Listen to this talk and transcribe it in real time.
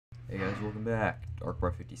Hey guys, welcome back.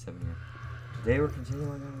 Ep24 here. Today we're continuing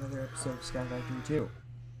on another episode of SkyFactory 2.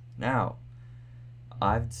 Now,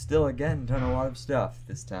 I've still again done a lot of stuff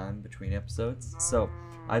this time between episodes. So,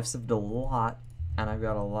 I've sieved a lot, and I've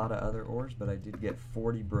got a lot of other ores, but I did get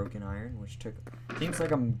 40 broken iron, which seems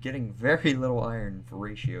like I'm getting very little iron for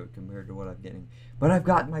ratio compared to what I'm getting. But I've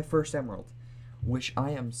gotten my first emerald, which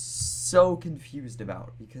I am so confused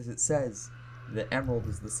about, because it says that emerald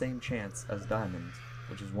is the same chance as diamond,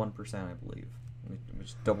 which is 1%, I believe. Let me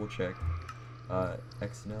just double check.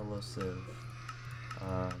 Exnelosive.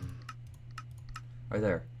 Right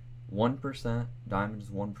there. 1%, diamond is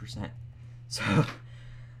 1%. So,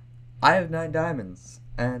 I have 9 diamonds,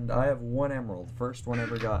 and I have 1 emerald, first one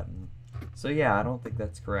ever gotten. So yeah, I don't think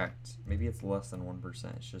that's correct. Maybe it's less than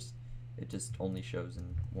 1%, it just only shows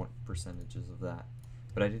in percentages of that.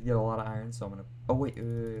 But I did get a lot of iron, so I'm gonna, oh wait,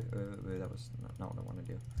 that was not what I want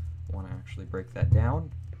to do. I want to actually break that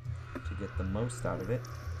down to get the most out of it.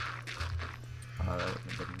 That would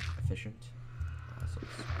have been efficient. So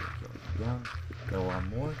let's break it down. Get a lot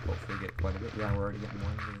more. Hopefully get quite a bit. Yeah, we're already getting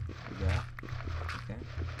more than we got. Okay.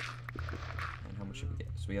 And how much did we get?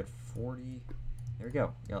 So we had 40. There we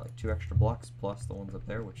go. We got like 2 extra blocks plus the ones up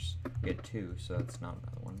there, which we had 2, so that's not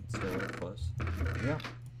another one. It's still really close. There we go.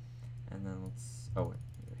 And then let's. Oh, wait.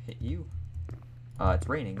 Hit you. It's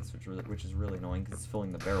raining, which is really annoying because it's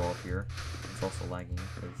filling the barrel up here. It's also lagging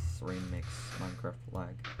because rain makes Minecraft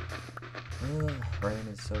lag. Rain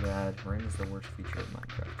is so bad. Rain is the worst feature of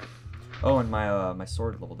Minecraft. Oh, and my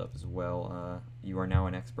sword leveled up as well. You are now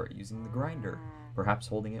an expert using the grinder. Perhaps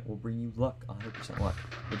holding it will bring you luck, 100% luck,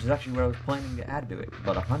 which is actually what I was planning to add to it.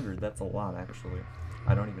 But 100, that's a lot actually.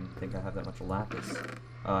 I don't even think I have that much lapis.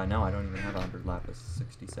 No, I don't even have 100 lapis.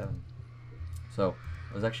 67. So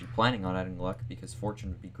I was actually planning on adding luck because fortune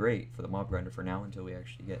would be great for the mob grinder for now until we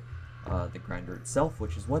actually get the grinder itself,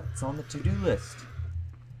 which is what's on the to-do list.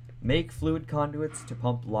 Make fluid conduits to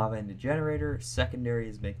pump lava into generator. Secondary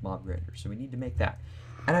is make mob grinder. So we need to make that.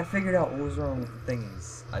 And I figured out what was wrong with the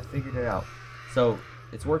thingies. I figured it out. So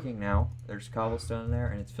it's working now. There's cobblestone in there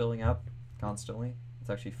and it's filling up constantly. It's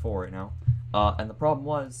actually 4 right now. And the problem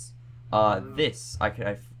was this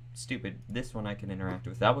one I can interact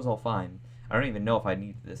with. That was all fine. I don't even know if I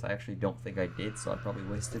needed this. I actually don't think I did, so I probably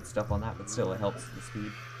wasted stuff on that, but still, it helps the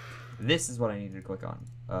speed. This is what I needed to click on.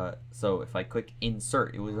 So if I click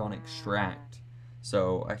insert, it was on extract.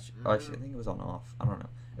 So I think it was on off. I don't know.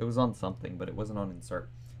 It was on something, but it wasn't on insert.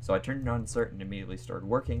 So I turned it on insert and immediately started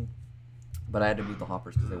working, but I had to move the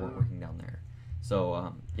hoppers because they weren't working down there.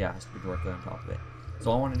 So yeah, it has to be directly on top of it.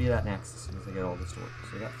 So I want to do that next as soon as I get all this to work.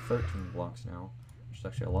 So I got 13 blocks now, which is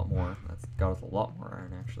actually a lot more. That's got us a lot more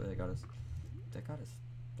iron actually. That got us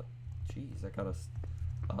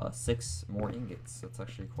 6 more ingots. That's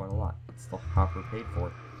actually quite a lot. It's the hopper paid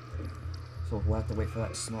for. So we'll have to wait for that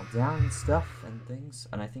to smelt down and stuff and things.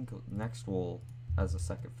 And I think next we'll, as a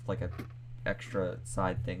second, like a extra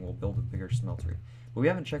side thing, we'll build a bigger smeltery. But we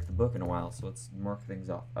haven't checked the book in a while, so let's mark things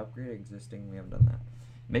off. Upgrade existing, we haven't done that.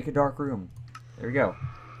 Make a dark room. There we go.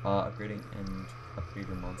 Upgrading and upgrade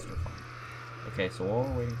your monster farm. Okay, so while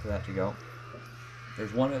we're waiting for that to go,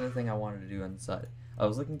 there's one other thing I wanted to do on the side. I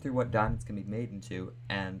was looking through what diamonds can be made into,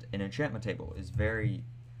 and an enchantment table is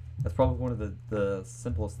that's probably one of the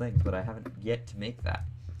simplest things, but I haven't yet to make that.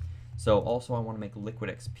 So also I want to make liquid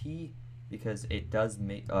XP, because it does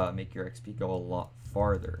make your XP go a lot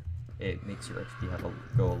farther. It makes your XP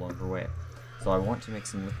go a longer way. So I want to make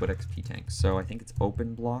some liquid XP tanks. So I think it's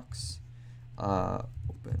open blocks. Right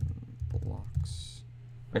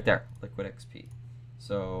there, liquid XP.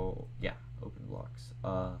 So yeah, open blocks.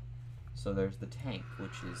 So there's the tank,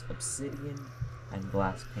 which is obsidian and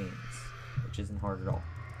glass panes, which isn't hard at all.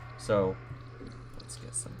 So let's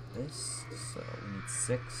get some of this. So we need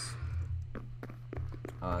 6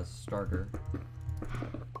 starter.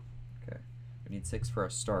 Okay, we need 6 for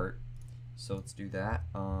a start. So let's do that.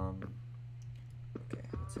 Okay,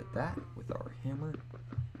 let's hit that with our hammer,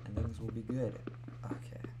 and things will be good.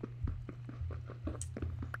 Okay.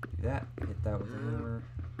 Do that. Hit that with the hammer.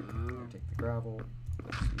 Take the gravel.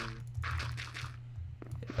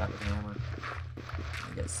 Hit that with the hammer.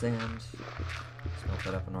 I get sand. Smelt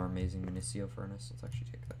that up in our amazing Minicio furnace. Let's actually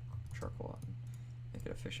take that charcoal out and make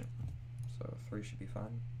it efficient. So 3 should be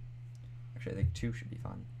fine. Actually, I think 2 should be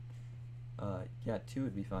fine. Yeah, 2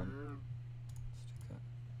 would be fine. Let's take that.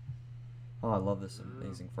 Oh, I love this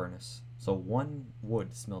amazing furnace. So 1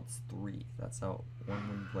 wood smelts 3. That's how 1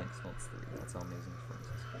 wooden plank smelts 3. That's how amazing this furnace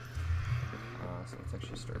is. So let's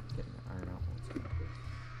actually start getting the iron out. Okay.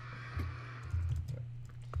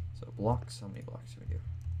 So blocks. How many blocks do we do?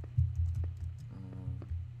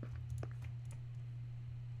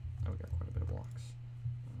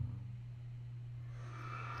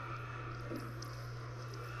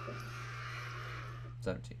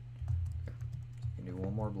 17. Okay. So we can do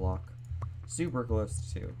one more block. Super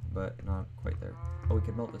close to 2, but not quite there. Oh, we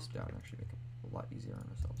can melt this down and actually make it a lot easier on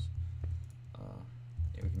ourselves.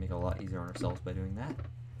 Yeah, we can make it a lot easier on ourselves by doing that.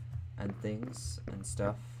 And things and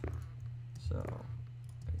stuff. So,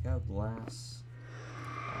 there we go, glass.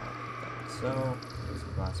 Put that like so. There's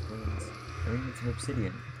some glass beans. And we need some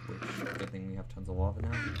obsidian, which, good thing we have tons of lava now.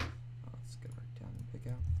 Let's get right down and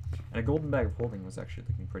pick out. And a golden bag of holding was actually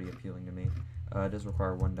looking pretty appealing to me. It does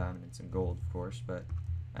require 1 diamond and some gold, of course, but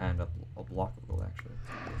and a block of gold actually.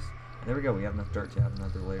 And there we go. We have enough dirt to add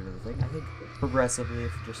another layer to the thing. I think progressively,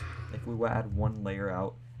 if we add 1 layer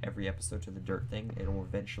out every episode to the dirt thing, it'll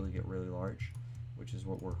eventually get really large, which is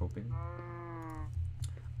what we're hoping.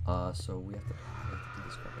 So we have to do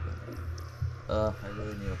this crap again. I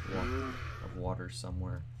really need a block of water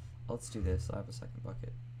somewhere. Let's do this. I have a second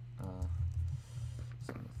bucket.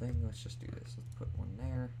 Some thing. Let's just do this. Let's put 1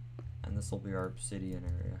 there, and this will be our obsidian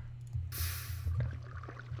area. Okay.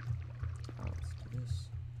 Let's do this.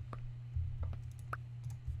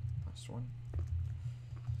 Last one.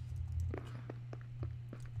 Okay.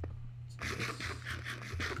 Let's do this.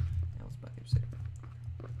 Now let's buy the obsidian.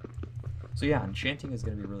 So yeah, enchanting is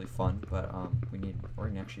going to be really fun, but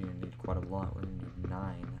we're actually going to need quite a lot. We're going to need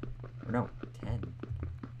 9, or no, 10.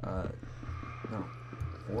 No,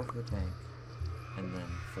 4 for the tank, and then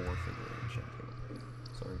 4 for the enchant table.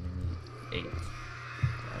 So we're going to need 8 to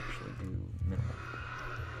actually do minimal.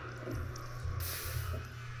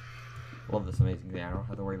 Love this amazing thing. I don't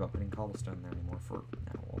have to worry about putting cobblestone there anymore for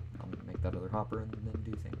now. I'm going to make that other hopper and then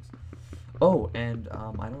do things. Oh, and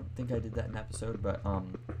I don't think I did that in episode, but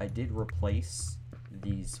I did replace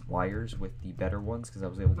these wires with the better ones because I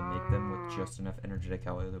was able to make them with just enough energetic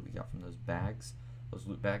alloy that we got from those bags, those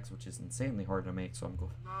loot bags, which is insanely hard to make. So I'm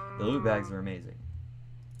cool. The loot bags are amazing,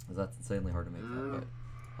 because that's insanely hard to make that.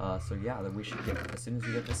 But so yeah, we should get, as soon as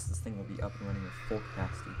we get this thing will be up and running with full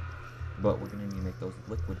capacity. But we're gonna need to make those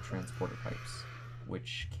liquid transporter pipes,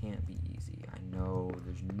 which can't be easy. I know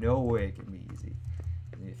there's no way it can be easy.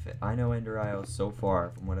 I know Ender.io so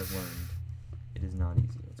far from what I've learned, it is not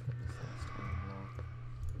easy. Let's get this last iron block.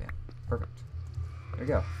 Yeah, perfect. There we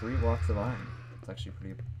go. 3 blocks of iron. It's actually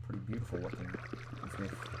pretty beautiful looking.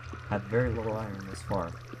 We've had very little iron this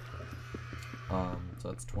far. So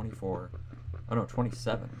it's 24. Oh no,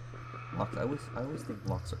 27 blocks. I always think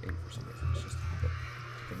blocks are 8 for some reason. It's just a habit.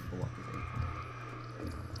 I think block is 8 for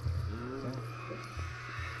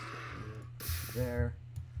me. There.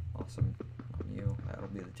 Awesome. You. That'll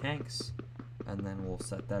be the tanks, and then we'll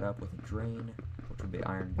set that up with a drain, which will be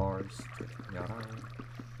iron bars to take out iron.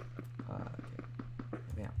 Okay.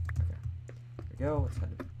 Yeah. Okay. There we go. Let's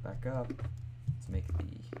head back up. Let's make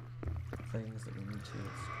the things that we need to.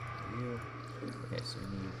 Let's do you. Okay. So we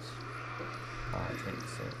need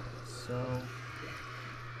tanks. So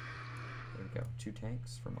there we go. 2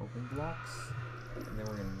 tanks from open blocks, and then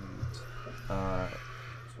we're gonna need.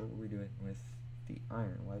 So what were we doing with the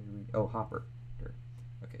iron? Why did we? Oh, hopper.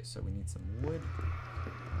 Okay, so we need some wood.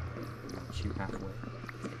 Meet you halfway.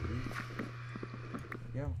 There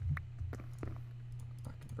we go.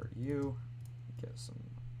 I'll convert you. Get some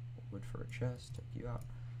wood for a chest. Take you out.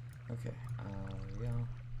 Okay. There we go.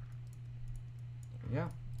 There we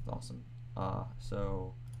go. That's awesome.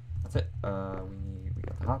 So that's it. We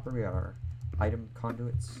got the hopper. We got our item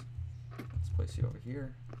conduits. Let's place you over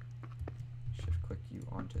here. Shift click you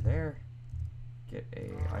onto there. Get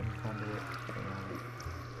a item conduit, and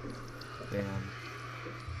bam,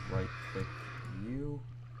 right click you,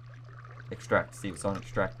 extract. See, it's on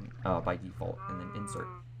extract by default, and then insert,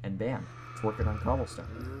 and bam, it's working on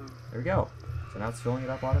cobblestone. There we go. So now it's filling it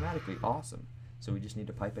up automatically. Awesome. So we just need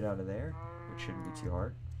to pipe it out of there, which shouldn't be too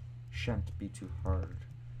hard. Shan't be too hard.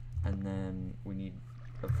 And then we need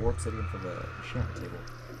 4 obsidian for the enchant table.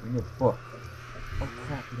 We need a book. Oh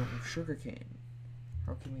crap, we don't have sugarcane.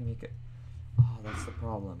 How can we make it? Oh, that's the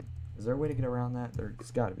problem. Is there a way to get around that?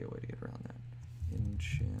 There's got to be a way to get around that.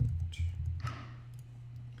 Enchant.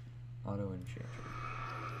 Auto enchanter.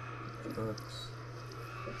 Books.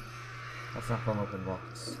 That's not from open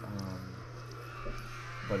blocks.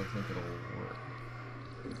 But I think it'll work.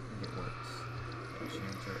 I think it works.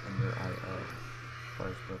 Enchanter under IO.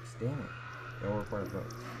 Requires books. Damn it. It'll require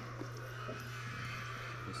books.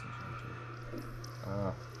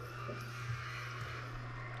 Disenchanter.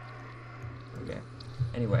 Okay.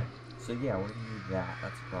 Anyway, so yeah, we're gonna need that.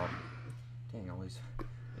 That's a problem. Dang, always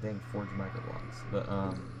dang forge micro blocks. But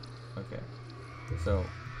okay. So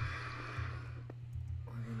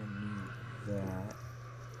we're gonna need that.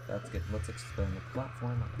 That's good. Let's expand the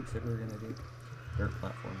platform like we said we were gonna do. Dirt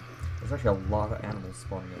platform. There's actually a lot of animals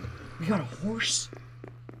spawning in it. We got a horse.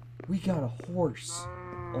 We got a horse.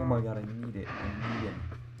 Oh my god, I need it. I need him.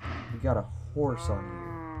 We got a horse on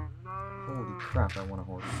here. Holy crap, I want a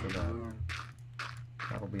horse so bad.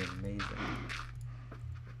 That'll be amazing.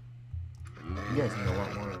 You guys need a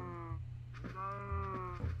lot more of them.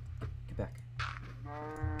 Oh, get back.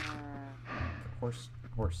 Horse,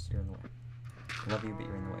 you're in the way. I love you, but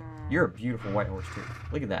you're in the way. You're a beautiful white horse, too.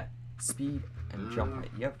 Look at that. Speed and jump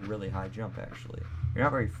height. You have really high jump, actually. You're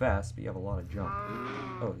not very fast, but you have a lot of jump.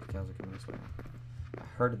 Oh, these cows are coming this way now. I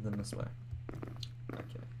herded them this way.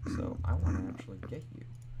 Okay, so I want to actually get you.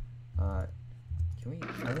 Can we?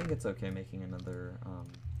 I think it's okay making another.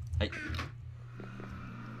 I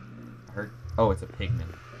heard. Oh, it's a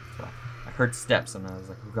pigman. So I heard steps, and I was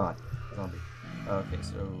like, oh god, zombie. Okay,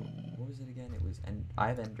 so what was it again? It was, and I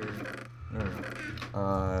have ender. No.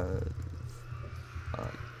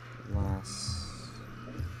 Last.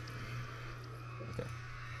 Okay.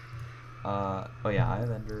 Oh yeah, I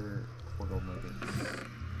have ender 4 gold nuggets.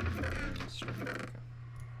 And strength. Okay.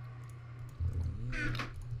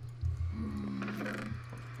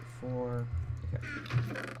 4. Okay.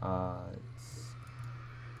 It's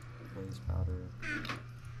blaze powder.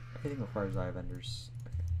 Everything requires eye of enders.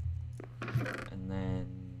 Okay. And then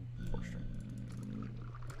 4 string.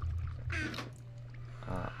 Okay.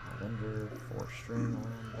 Eye ender, 4 string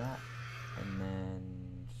around that, and then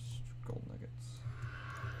gold nuggets.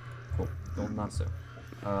 Cool. Gold not so.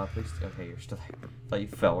 Please. Okay, you're still there. I thought you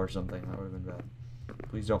fell or something. That would have been bad.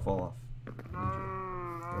 Please don't fall off. I need you.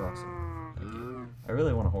 You're awesome. Thank you. I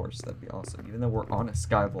really want a horse. That'd be awesome. Even though we're on a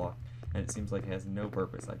skyblock and it seems like it has no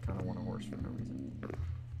purpose, I kind of want a horse for no reason.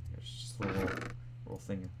 There's just a little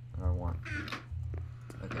thing that I want.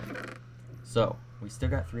 Okay. So we still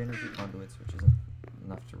got 3 energy conduits, which isn't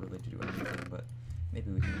enough to really do anything, but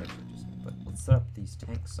maybe we can eventually do something. But let's set up these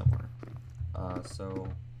tanks somewhere. So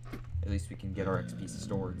at least we can get our XP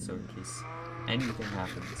stored, so in case anything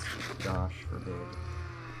happens, gosh forbid,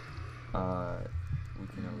 we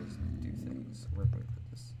can always do things. Where can we put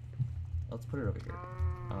this? Let's put it over here.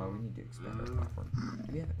 We need to expand our platform.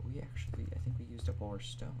 We actually, I think we used up all our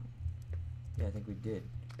stone. Yeah, I think we did.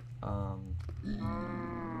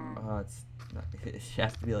 It's not, it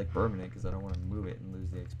has to be like permanent because I don't want to move it and lose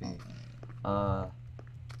the XP.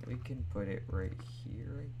 We can put it right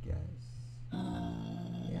here, I guess.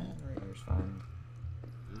 Yeah, right here's fine.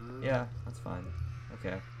 Yeah, that's fine.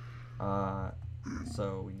 Okay.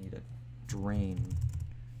 So we need a drain.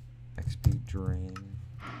 XP drain.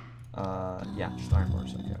 Yeah, just iron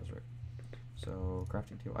bars. Okay, I was right. So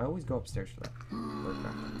crafting table. I always go upstairs for that. For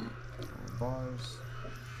crafting. Iron bars.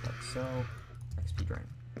 Like so. XP drain.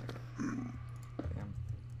 Bam.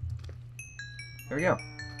 There we go.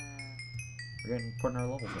 We're putting our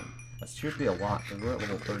levels in. That should be a lot because we're at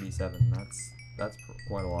level 37. That's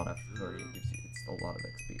quite a lot after 30. It's a lot of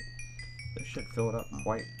XP. This should fill it up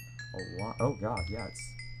quite a lot. Oh god, yeah. Is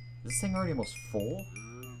this thing already almost full?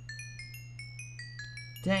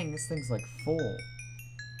 Dang, this thing's like full.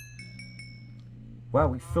 Wow,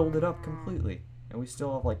 we filled it up completely, and we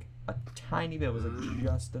still have like a tiny bit. It was like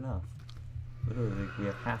just enough. Literally, we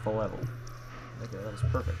have half a level. Okay, that was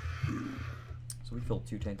perfect. So we filled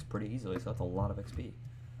 2 tanks pretty easily, so that's a lot of XP.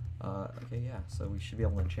 Okay, yeah, so we should be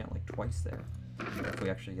able to enchant like twice there. If we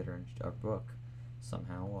actually get our book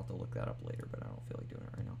somehow. We'll have to look that up later, but I don't feel like doing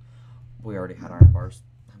it right now. We already had iron bars.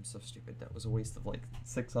 I'm so stupid. That was a waste of like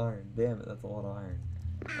 6 iron. Damn it, that's a lot of iron.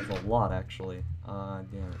 That's a lot, actually.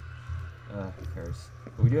 Damn it. Who cares?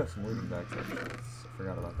 But we do have some looting bags, actually. I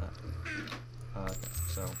forgot about that. Okay,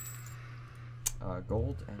 so...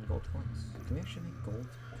 gold and gold coins. Can we actually make gold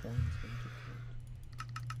coins into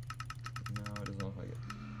gold? No, it doesn't look like it.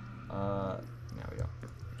 Now we go.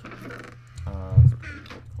 Okay. Let's put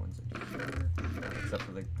gold coins into here. Except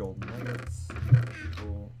for the gold nuggets.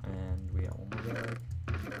 Cool. And we got one more bag.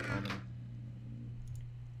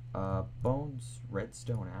 Bones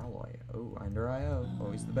redstone alloy. Oh, Ender IO.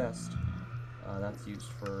 Always the best. That's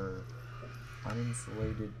used for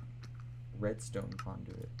uninsulated redstone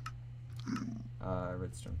conduit.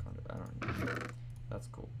 Redstone conduit. I don't know. That's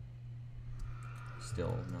cool.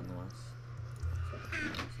 Still, nonetheless.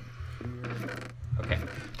 Okay,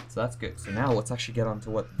 so that's good. So now let's actually get on to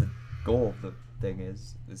what the goal of the thing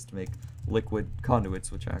is to make liquid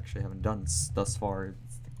conduits, which I actually haven't done thus far.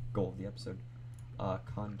 It's the goal of the episode.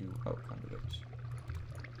 Conduit.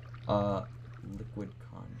 Liquid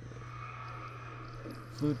conduit.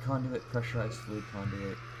 Fluid conduit, pressurized fluid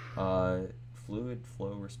conduit. Fluid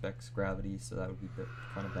flow respects gravity, so that would be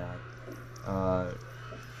kind of bad.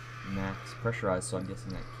 Max pressurized, so I'm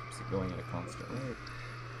guessing that keeps it going at a constant rate.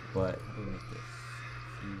 But how do we make this?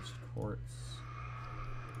 Fused quartz.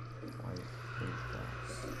 White, clear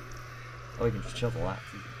glass. Oh, we can just chisel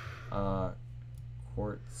that.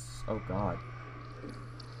 Quartz. Oh god.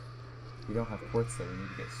 We don't have quartz though. We need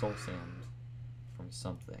to get soul sand from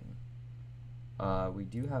something. We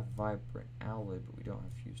do have vibrant alloy, but we don't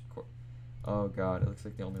have fused quartz. Oh god, it looks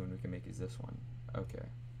like the only one we can make is this one. Okay.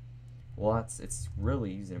 Well, it's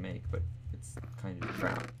really easy to make, but it's kind of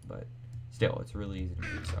crap. But still, it's really easy to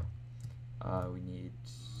make. So, we need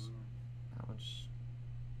how much?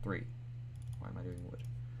 3. Why am I doing wood?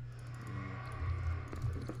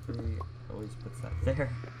 3. Always puts that there. Okay.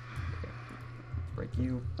 Let's break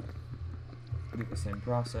you. Do the same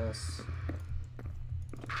process.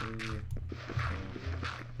 3.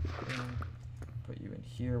 Put you in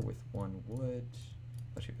here with 1 wood.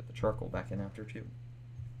 Actually, put the charcoal back in after 2.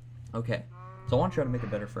 Okay, so I want to try to make a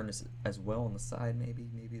better furnace as well on the side. Maybe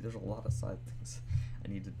there's a lot of side things I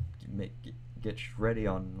need to get ready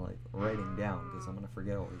on, like writing down, because I'm gonna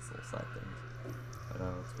forget all these little side things. But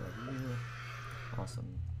let's grab you.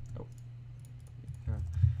 Awesome. Oh, yeah.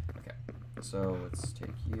 Okay. So let's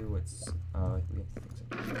take you. It's we have things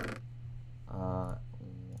in here. 1,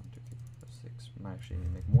 2, 3, 4, 5, 6. Might actually need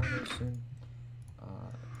to make more of those soon.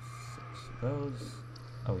 6 of those.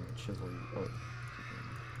 Oh, we can chisel you. Oh.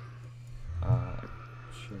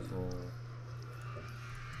 Chisel,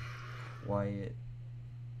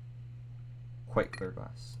 quite clear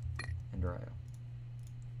glass, and dry.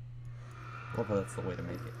 Love how that's the way to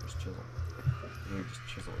make it. Just chisel. You just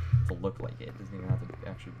chisel it to look like it. It doesn't even have to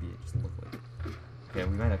actually be it. Just look like it. Okay,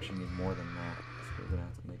 we might actually need more than that. So we're gonna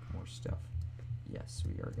have to make more stuff. Yes,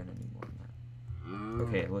 we are gonna need more than that.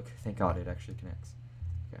 Okay, look. Thank God it actually connects.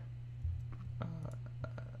 Okay.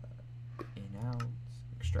 In, out,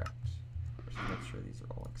 extract. Just make sure these are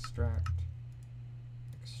all extract.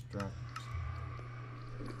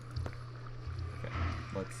 Okay,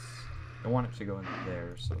 I want it to go in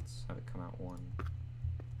there, so let's have it come out 1.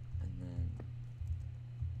 And then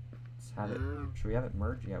let's have it, should we have it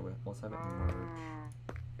merge? Yeah, let's have it merge.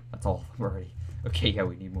 That's all of them already. Okay, yeah,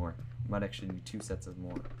 we need more. We might actually need 2 sets of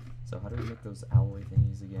more. So how do we make those alloy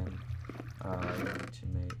thingies again? We need to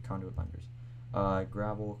make conduit binders.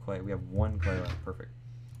 Gravel, clay. We have 1 clay left. Perfect.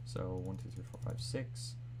 So 1, 2, 3, 4, 5,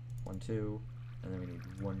 6. 1, 2, and then we need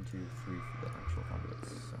 1, 2, 3 for the actual conduits.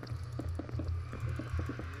 So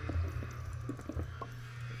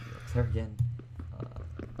there again,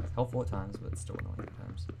 helpful at times, but still annoying at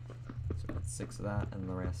times. So we need 6 of that, and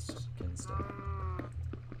the rest can stay.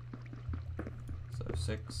 So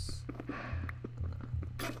 6. And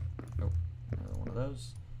then, oh, another one of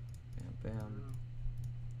those. Bam, bam.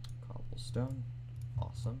 Cobblestone.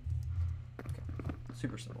 Awesome. Okay,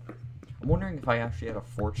 super simple. I'm wondering if I actually had a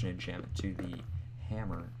fortune enchantment to the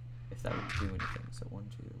hammer, if that would do anything. So 1,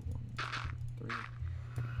 2, 1, 2, 3.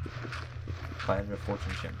 If I had a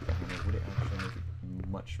fortune enchantment to the hammer, would it actually make it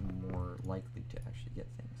much more likely to actually get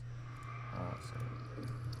things? So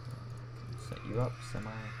can set you up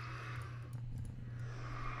semi.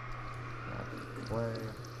 Grab clay.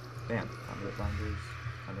 Bam. Conduit binders.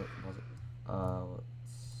 Conduit composite.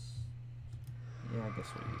 Yeah, I guess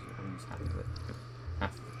we'll use half of it.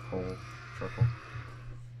 Half of the coal, charcoal.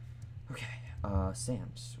 Okay,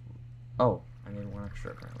 sand. Oh, I need 1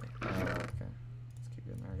 extra apparently. Okay, let's keep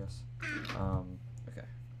it in there, I guess. Okay,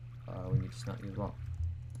 we need to smelt you as well,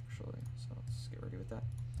 actually, so let's get ready with that.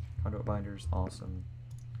 Conduit binders, awesome.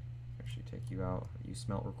 Actually take you out, you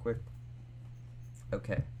smelt real quick.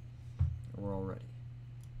 Okay, we're all ready.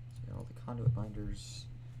 So we got all the conduit binders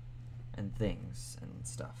and things and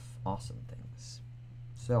stuff, awesome things.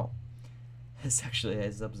 So, this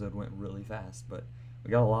episode went really fast, but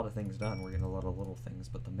we got a lot of things done. We're getting a lot of little things,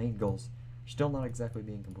 but the main goals are still not exactly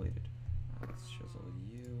being completed. Let's chisel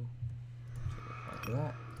you. Take it like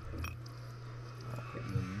that. Put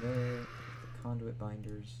you in there. With the conduit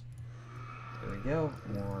binders. There we go.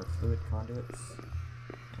 More fluid conduits.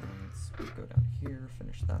 And let's go down here.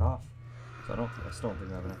 Finish that off. So I still don't think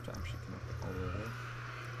we have enough to actually connect it all the way there.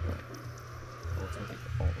 But, well, let's make it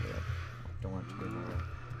all the way up. Don't want it to go more.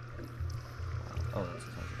 Oh, that's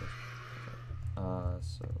the size of this. Okay.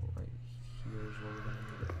 So right here is where we're gonna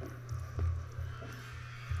need it.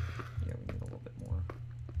 Yeah, we need a little bit more.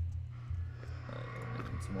 Yeah, we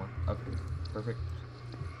need some more. Okay, perfect.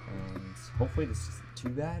 And hopefully this isn't too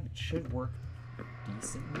bad. It should work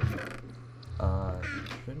decently. It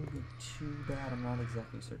shouldn't be too bad. I'm not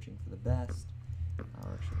exactly searching for the best.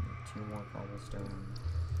 We're actually gonna need 2 more cobblestone.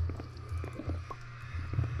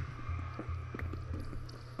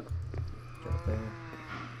 Get it there.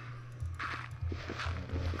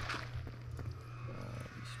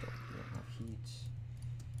 We still don't have heat.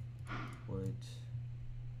 Wood.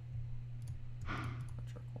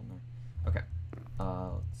 Charcoal in there. Okay.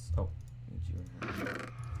 Let's. Oh, we need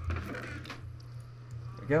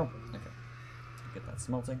go. Okay. Get that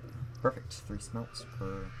smelting. Perfect. 3 smelts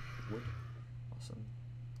per wood. Awesome.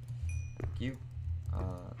 Thank you.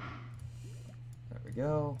 There we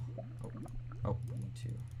go. Oh, we need to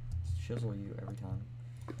chisel you every time.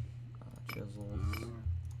 Chisels.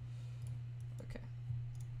 Okay.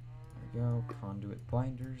 There we go. Conduit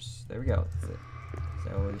binders. There we go. That's it.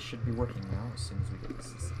 So it should be working now as soon as we get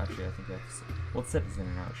this. Actually, I think we have to set, well, let's set it in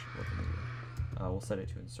and out. It should work immediately. We'll set it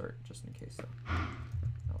to insert just in case. So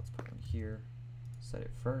now let's put one here. Set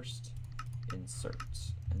it first. Insert.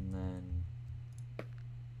 And then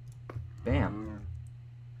bam.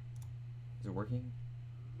 Is it working?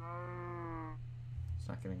 It's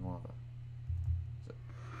not getting lava.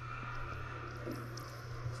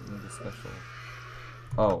 Does it need a special?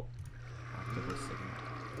 Oh. Active is signal.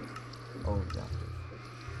 Oh, it's active.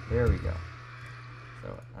 There we go.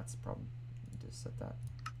 So that's the problem. You need to set that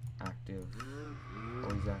active.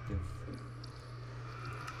 Always active.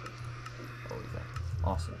 Always active.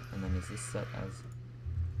 Awesome. And then is this set as?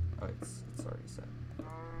 Oh, it's already set.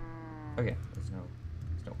 Okay. There's no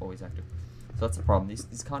always active. So that's the problem.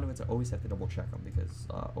 These conduits, I always have to double check them because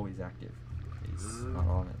always active is not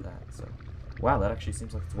on at that. So wow, that actually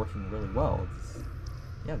seems like it's working really well.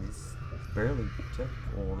 Yeah, these barely took,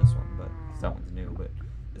 well, this one, but cause that one's new, but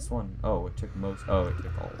this one, oh, it took most, oh, it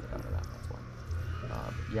took all of it out of that, that's why.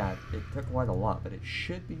 But yeah, it took quite a lot, but it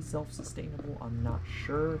should be self-sustainable, I'm not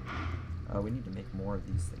sure. We need to make more of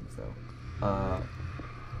these things, though.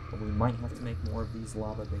 We might have to make more of these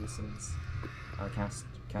lava basins,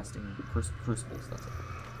 casting crucibles, that's it.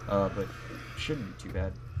 But it shouldn't be too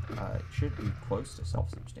bad. It should be close to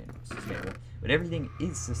self-sustainable, but everything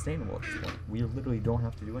is sustainable at this point. We literally don't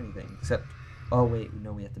have to do anything except, oh wait,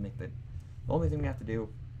 no, we have to make the only thing we have to do,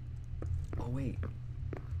 oh wait,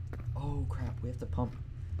 oh crap, we have to pump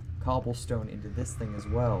cobblestone into this thing as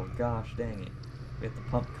well. Gosh dang it, we have to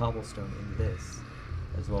pump cobblestone into this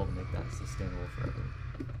as well to make that sustainable forever.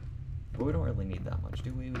 But we don't really need that much,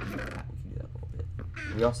 do we? We can do that. We can do that a little bit.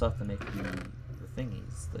 We also have to make the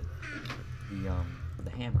thingies, the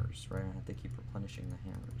hammers, right? I have to keep replenishing the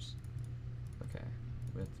hammers. Okay,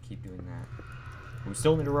 we have to keep doing that. We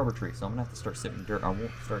still need a rubber tree, so I'm gonna have to start sieving dirt. I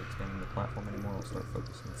won't start expanding the platform anymore. I'll start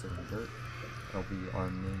focusing on sieving dirt. That'll be our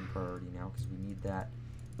main priority now because we need the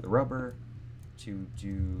rubber to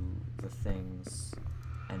do the things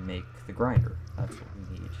and make the grinder. That's what we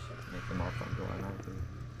need to make the modifier go automatically.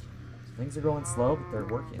 So things are going slow, but they're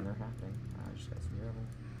working. They're happening. I just got some gravel.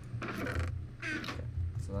 Okay,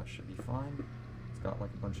 so that should be fine. Got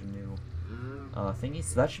like a bunch of new thingies,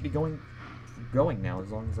 so that should be going now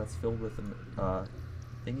as long as that's filled with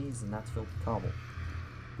thingies and that's filled with cobble.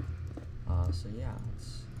 So yeah,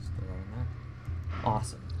 let's go on that.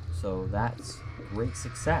 Awesome. So that's great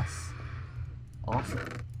success. Awesome.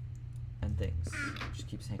 And things. Just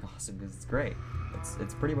keep saying awesome because it's great.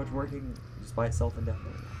 It's pretty much working just by itself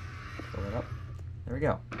indefinitely now. Fill it up. There we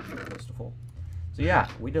go. Close to full. So yeah,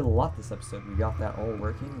 we did a lot this episode. We got that all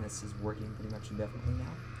working. This is working pretty much indefinitely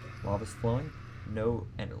now. Lava's flowing. No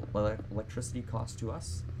electricity cost to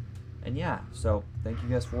us. And yeah, so thank you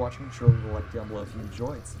guys for watching. Make sure to leave a like down below if you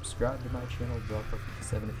enjoyed. Subscribe to my channel,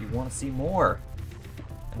 Delta57, if you want to see more.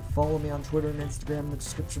 And follow me on Twitter and Instagram in the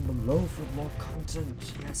description below for more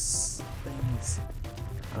content. Yes, things.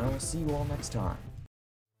 And I will see you all next time.